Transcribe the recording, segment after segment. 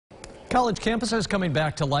College campuses coming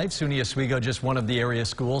back to life. SUNY Oswego, just one of the area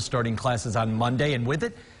schools, starting classes on Monday, and with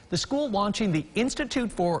it, the school launching the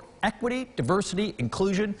Institute for Equity, Diversity,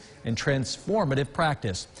 Inclusion, and Transformative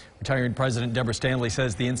Practice. Retiring President Deborah Stanley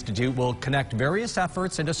says the Institute will connect various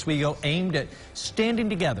efforts in Oswego aimed at standing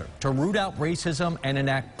together to root out racism and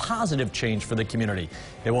enact positive change for the community.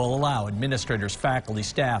 It will allow administrators, faculty,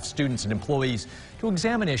 staff, students, and employees to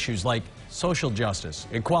examine issues like social justice,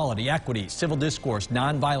 equality, equity, civil discourse,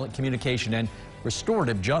 nonviolent communication, and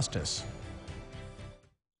restorative justice.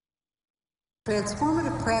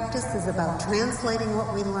 Transformative practice is about translating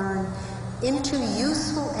what we learn into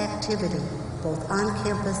useful activity, both on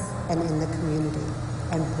campus and in the community,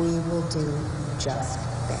 and we will do just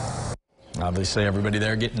that. Obviously, everybody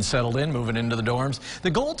there getting settled in, moving into the dorms.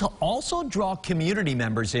 The goal to also draw community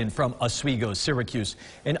members in from Oswego, Syracuse,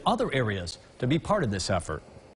 and other areas to be part of this effort.